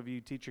just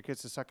you teach your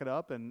kids to suck it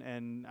up,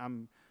 and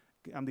I'm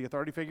the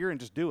authority figure,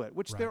 and just do it.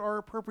 Which there are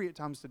appropriate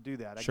times to do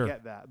that. Sure. I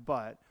get that,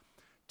 but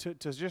to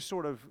just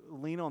sort of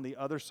lean on the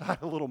other side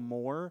a little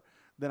more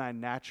than I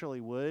naturally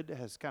would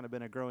has kind of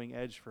been a growing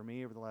edge for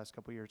me over the last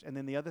couple of years. And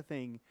then the other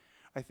thing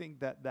I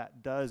think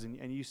that does,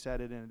 and you said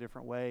it in a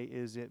different way,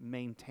 is it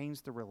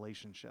maintains the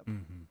relationship.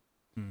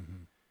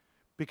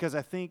 Because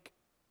I think,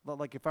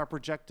 like, if I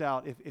project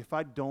out, if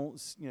I don't,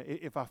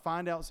 if I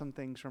find out some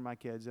things from my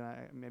kids,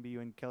 and maybe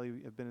you and Kelly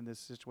have been in this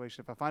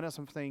situation, if I find out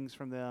some things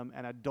from them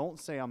and I don't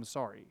say I'm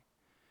sorry,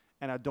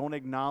 and I don't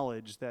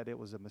acknowledge that it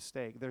was a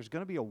mistake, there's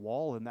going to be a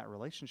wall in that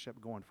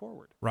relationship going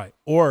forward. Right.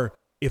 Or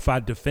if I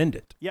defend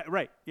it. Yeah,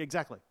 right.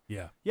 Exactly.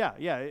 Yeah.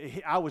 Yeah.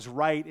 I was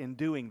right in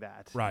doing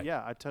that. Right.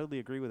 Yeah, I totally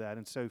agree with that.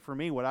 And so for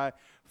me, what I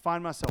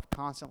find myself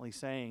constantly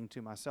saying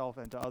to myself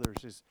and to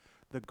others is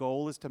the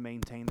goal is to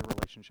maintain the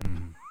relationship.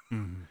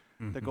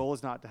 The goal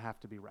is not to have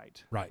to be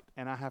right. Right.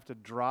 And I have to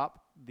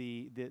drop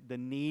the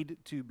need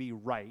to be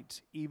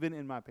right, even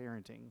in my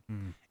parenting,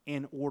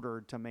 in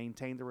order to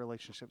maintain the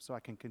relationship, so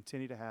I can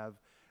continue to have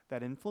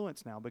that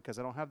influence now, because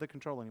I don't have the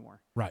control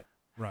anymore. Right.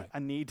 Right. I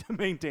need to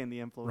maintain the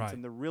influence, Right.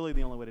 and the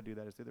only way to do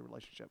that is through the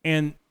relationship.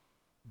 And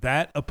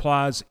that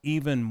applies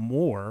even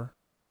more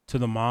to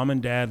the mom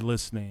and dad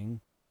listening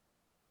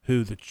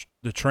who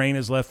the train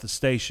has left the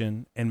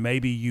station, and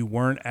maybe you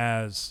weren't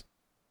as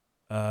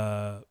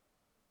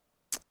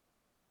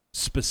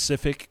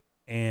specific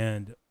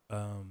and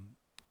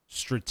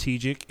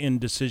strategic in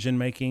decision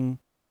making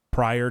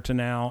prior to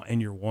now,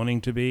 and you're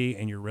wanting to be,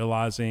 and you're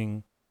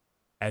realizing,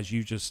 as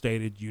you just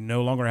stated, you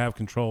no longer have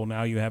control.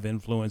 Now you have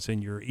influence,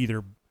 and you're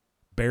either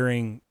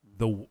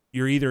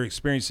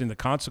experiencing the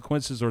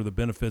consequences or the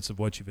benefits of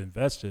what you've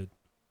invested.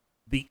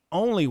 The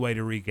only way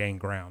to regain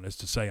ground is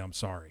to say I'm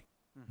sorry.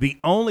 The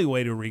only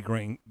way to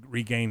regain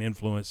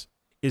influence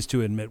is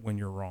to admit when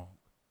you're wrong,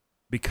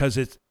 because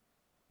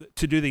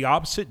to do the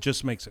opposite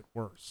just makes it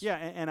worse. Yeah,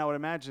 and I would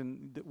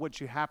imagine that what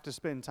you have to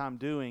spend time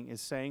doing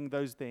is saying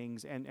those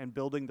things and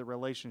building the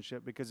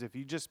relationship, because if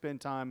you just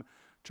spend time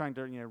trying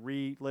to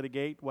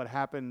relitigate what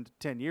happened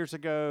 10 years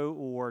ago,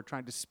 or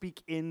trying to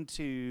speak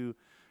into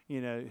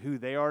who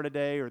they are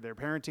today or their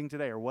parenting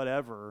today or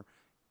whatever,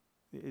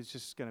 it's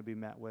just going to be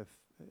met with,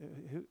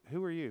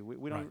 who are you?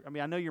 We don't. Right. I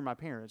mean, I know you're my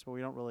parents, but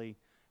we don't really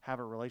have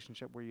a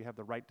relationship where you have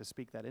the right to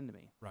speak that into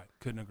me. Right.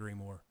 Couldn't agree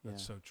more.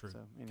 That's Yeah. so true. So,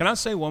 Can anyway. I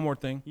say one more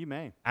thing? You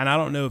may. And I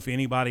don't know if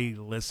anybody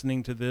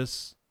listening to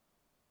this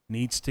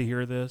needs to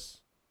hear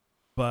this,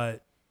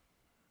 but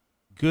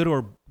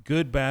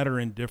good, bad, or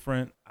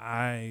indifferent,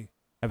 I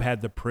have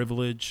had the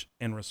privilege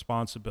and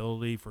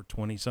responsibility for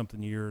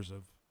 20-something years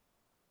of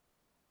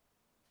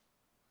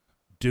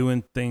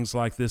doing things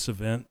like this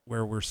event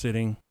where we're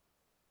sitting.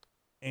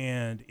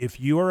 And if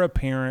you are a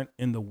parent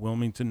in the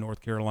Wilmington,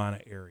 North Carolina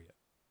area,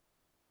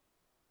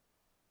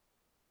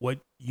 what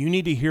you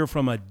need to hear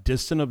from a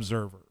distant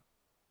observer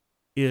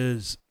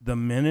is the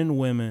men and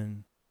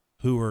women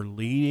who are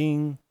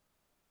leading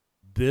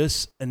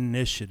this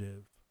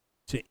initiative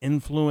to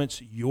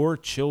influence your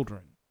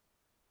children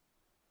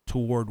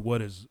toward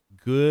what is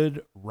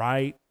good,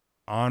 right,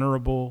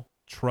 honorable,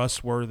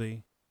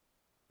 trustworthy,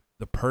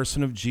 the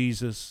person of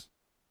Jesus,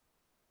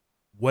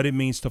 what it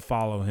means to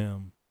follow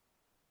him,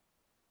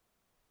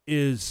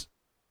 is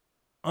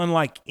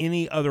unlike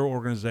any other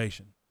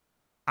organization.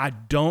 I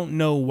don't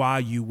know why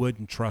you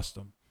wouldn't trust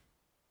them.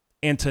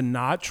 And to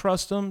not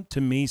trust them,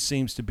 to me,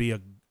 seems to be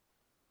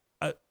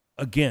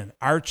again,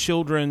 our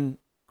children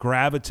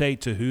gravitate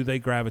to who they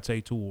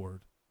gravitate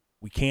toward.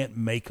 We can't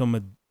make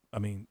them,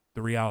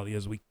 the reality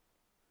is we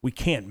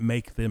can't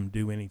make them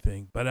do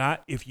anything.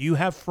 But if you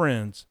have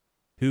friends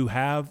who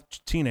have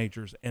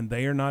teenagers and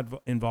they are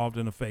not involved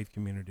in a faith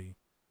community,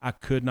 I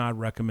could not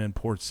recommend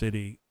Port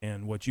City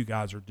and what you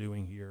guys are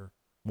doing here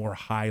more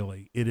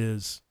highly. It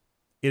is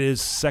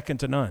second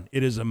to none.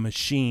 It is a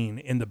machine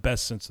in the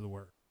best sense of the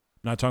word.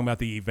 I'm not talking about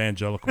the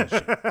evangelical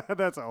machine.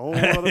 That's a whole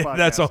other podcast.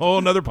 That's a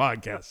whole nother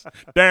podcast.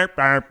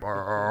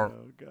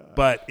 Oh, God.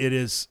 But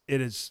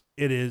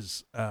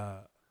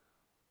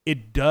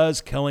it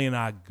does Kelly and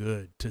I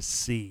good to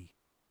see.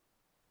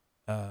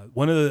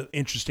 One of the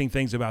interesting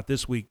things about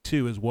this week,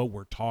 too, is what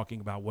we're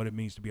talking about, what it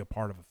means to be a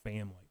part of a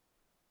family.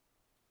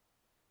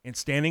 And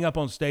standing up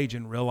on stage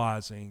and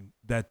realizing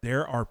that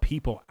there are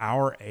people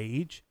our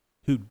age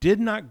who did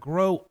not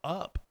grow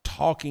up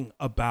talking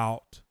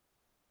about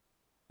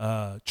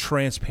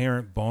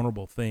transparent,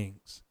 vulnerable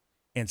things,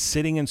 and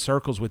sitting in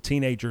circles with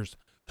teenagers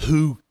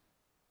who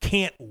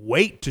can't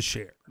wait to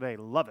share. They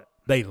love it.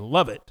 They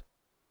love it.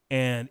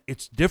 And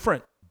it's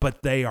different,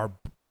 but they are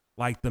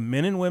like the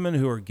men and women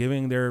who are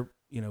giving their,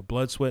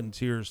 blood, sweat, and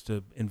tears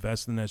to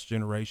invest in this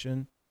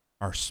generation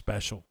are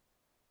special.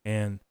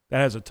 And that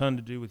has a ton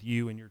to do with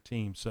you and your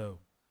team. So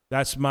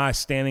that's my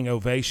standing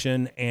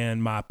ovation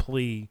and my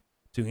plea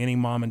to any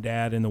mom and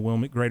dad in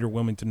the greater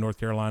Wilmington, North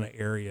Carolina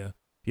area.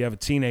 If you have a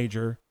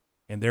teenager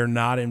and they're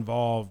not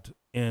involved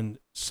in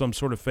some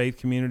sort of faith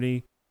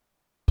community,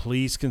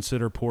 please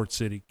consider Port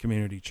City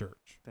Community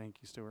Church. Thank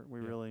you, Stuart. We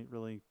really,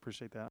 really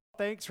appreciate that.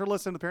 Thanks for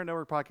listening to the Parent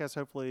Network podcast.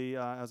 Hopefully,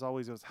 as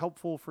always, it was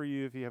helpful for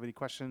you. If you have any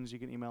questions, you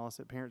can email us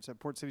at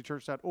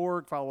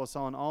parents@portcitychurch.org. Follow us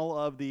on all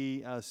of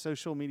the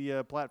social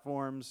media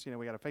platforms.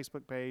 We got a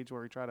Facebook page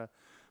where we try to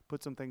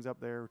put some things up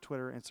there,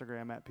 Twitter,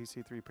 Instagram at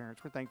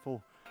PC3Parents. We're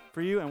thankful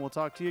for you, and we'll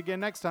talk to you again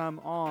next time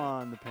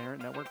on the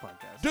Parent Network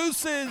podcast.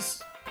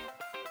 Deuces!